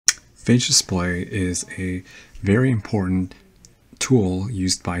phage display is a very important tool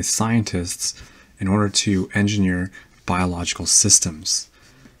used by scientists in order to engineer biological systems.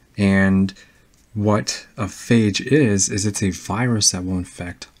 And what a phage is it's a virus that will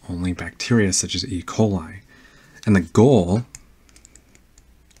infect only bacteria such as E. coli. And the goal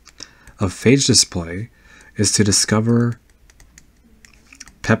of phage display is to discover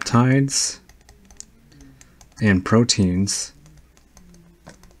peptides and proteins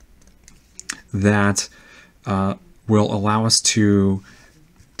that will allow us to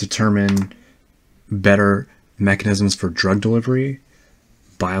determine better mechanisms for drug delivery,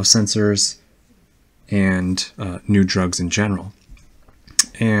 biosensors, and new drugs in general.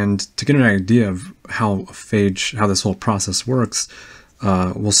 And to get an idea of how this whole process works,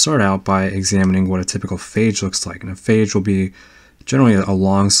 we'll start out by examining what a typical phage looks like. And a phage will be generally a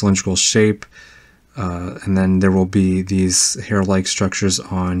long cylindrical shape, and then there will be these hair-like structures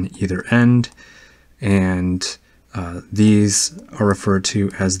on either end, and these are referred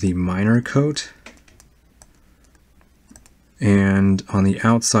to as the minor coat. And on the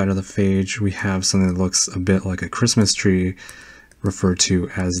outside of the phage, we have something that looks a bit like a Christmas tree, referred to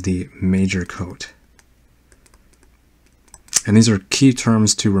as the major coat. And these are key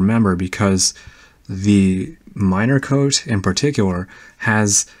terms to remember because the minor coat in particular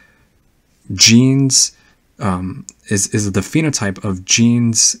has genes, is the phenotype of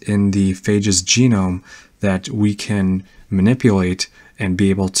genes in the phage's genome that we can manipulate and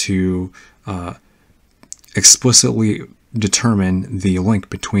be able to explicitly determine the link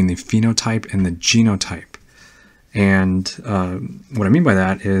between the phenotype and the genotype. And what I mean by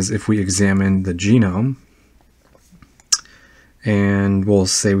that is if we examine the genome, and we'll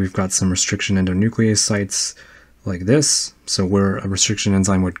say we've got some restriction endonuclease sites like this, so where a restriction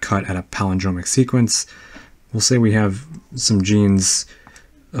enzyme would cut at a palindromic sequence, we'll say we have some genes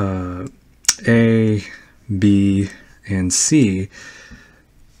A, B, and C.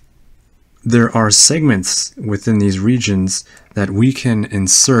 There are segments within these regions that we can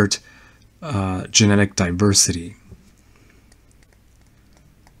insert genetic diversity.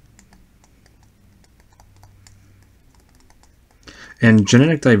 And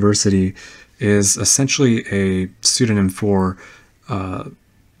genetic diversity is essentially a pseudonym for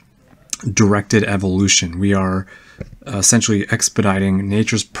directed evolution. We are essentially expediting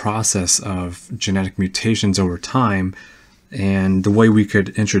nature's process of genetic mutations over time. And the way we could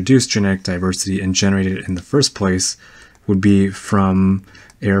introduce genetic diversity and generate it in the first place would be from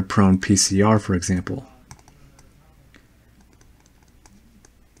error-prone PCR, for example.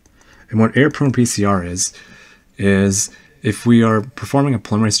 And what error-prone PCR is if we are performing a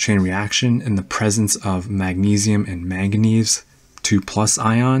polymerase chain reaction in the presence of magnesium and manganese 2+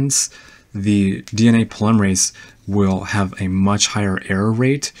 ions, the DNA polymerase will have a much higher error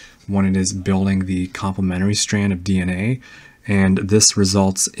rate when it is building the complementary strand of DNA, and this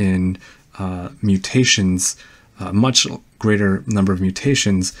results in mutations, a much greater number of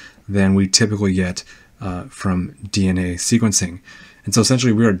mutations than we typically get from DNA sequencing. And so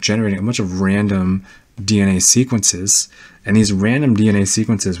essentially we are generating a bunch of random DNA sequences, and these random DNA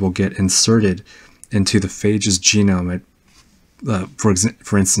sequences will get inserted into the phage's genome at,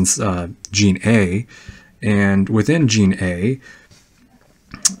 for instance, gene A. And within gene A,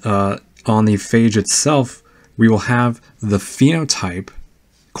 on the phage itself, we will have the phenotype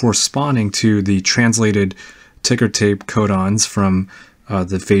corresponding to the translated ticker tape codons from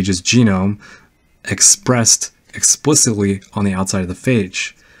the phage's genome expressed explicitly on the outside of the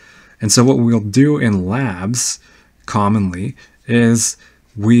phage. And so what we'll do in labs commonly is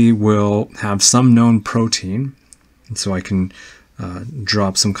we will have some known protein. And so I can draw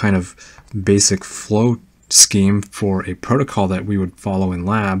up some kind of basic flow scheme for a protocol that we would follow in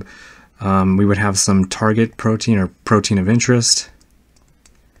lab. We would have some target protein or protein of interest.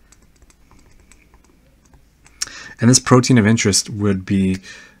 And this protein of interest would be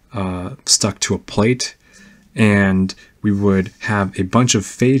stuck to a plate, and we would have a bunch of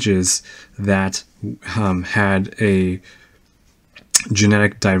phages that had a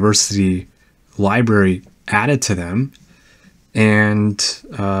genetic diversity library added to them, and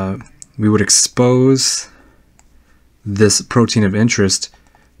we would expose this protein of interest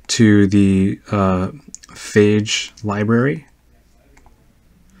to the phage library.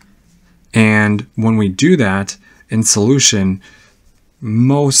 And when we do that in solution,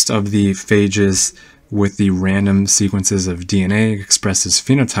 most of the phages with the random sequences of DNA expressed as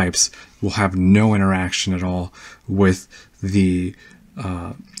phenotypes will have no interaction at all with the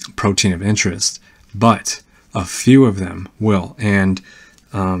protein of interest, but a few of them will. And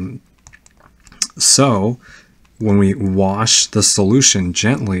so when we wash the solution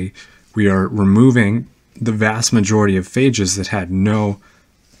gently we are removing the vast majority of phages that had no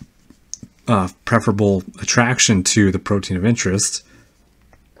preferable attraction to the protein of interest.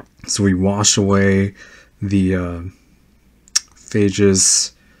 So we wash away the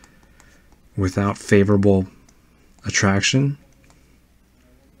phages without favorable attraction.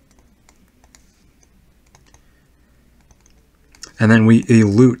 And then we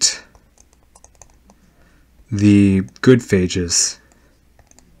elute the good phages.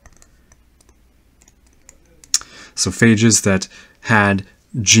 So phages that had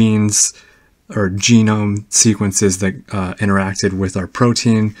genes or genome sequences that interacted with our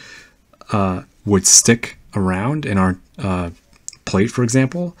protein would stick around in our plate, for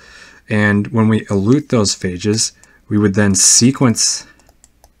example. And when we elute those phages, we would then sequence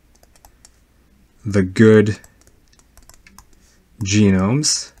the good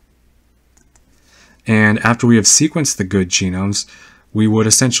genomes. And after we have sequenced the good genomes, we would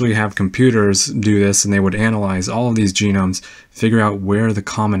essentially have computers do this, and they would analyze all of these genomes, figure out where the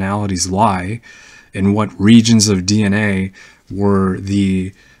commonalities lie, in what regions of DNA were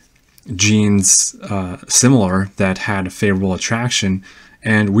the genes similar that had a favorable attraction,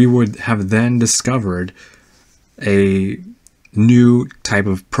 and we would have then discovered a new type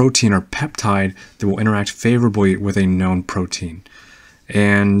of protein or peptide that will interact favorably with a known protein.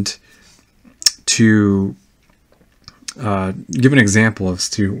 And to give an example as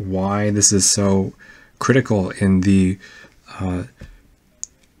to why this is so critical in the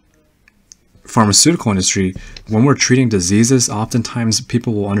pharmaceutical industry, when we're treating diseases, oftentimes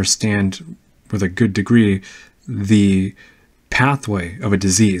people will understand with a good degree the pathway of a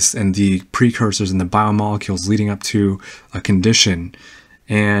disease and the precursors and the biomolecules leading up to a condition.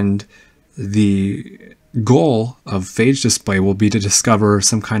 And the goal of phage display will be to discover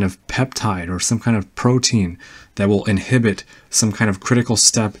some kind of peptide or some kind of protein that will inhibit some kind of critical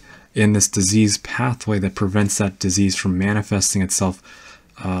step in this disease pathway that prevents that disease from manifesting itself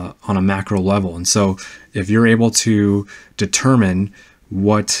on a macro level. And so if you're able to determine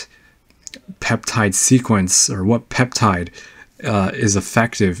what peptide sequence or what peptide is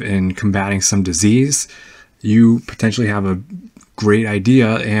effective in combating some disease, you potentially have a great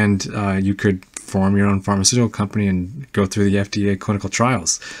idea, and you could form your own pharmaceutical company and go through the FDA clinical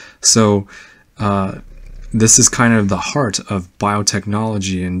trials. So this is kind of the heart of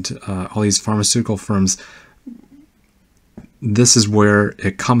biotechnology, and all these pharmaceutical firms, this is where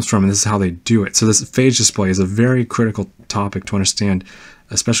it comes from, and this is how they do it. So this phage display is a very critical topic to understand,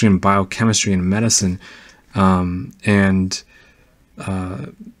 especially in biochemistry and medicine. Yeah,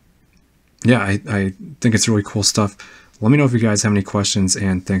 I think it's really cool stuff. Let me know if you guys have any questions,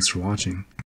 and thanks for watching.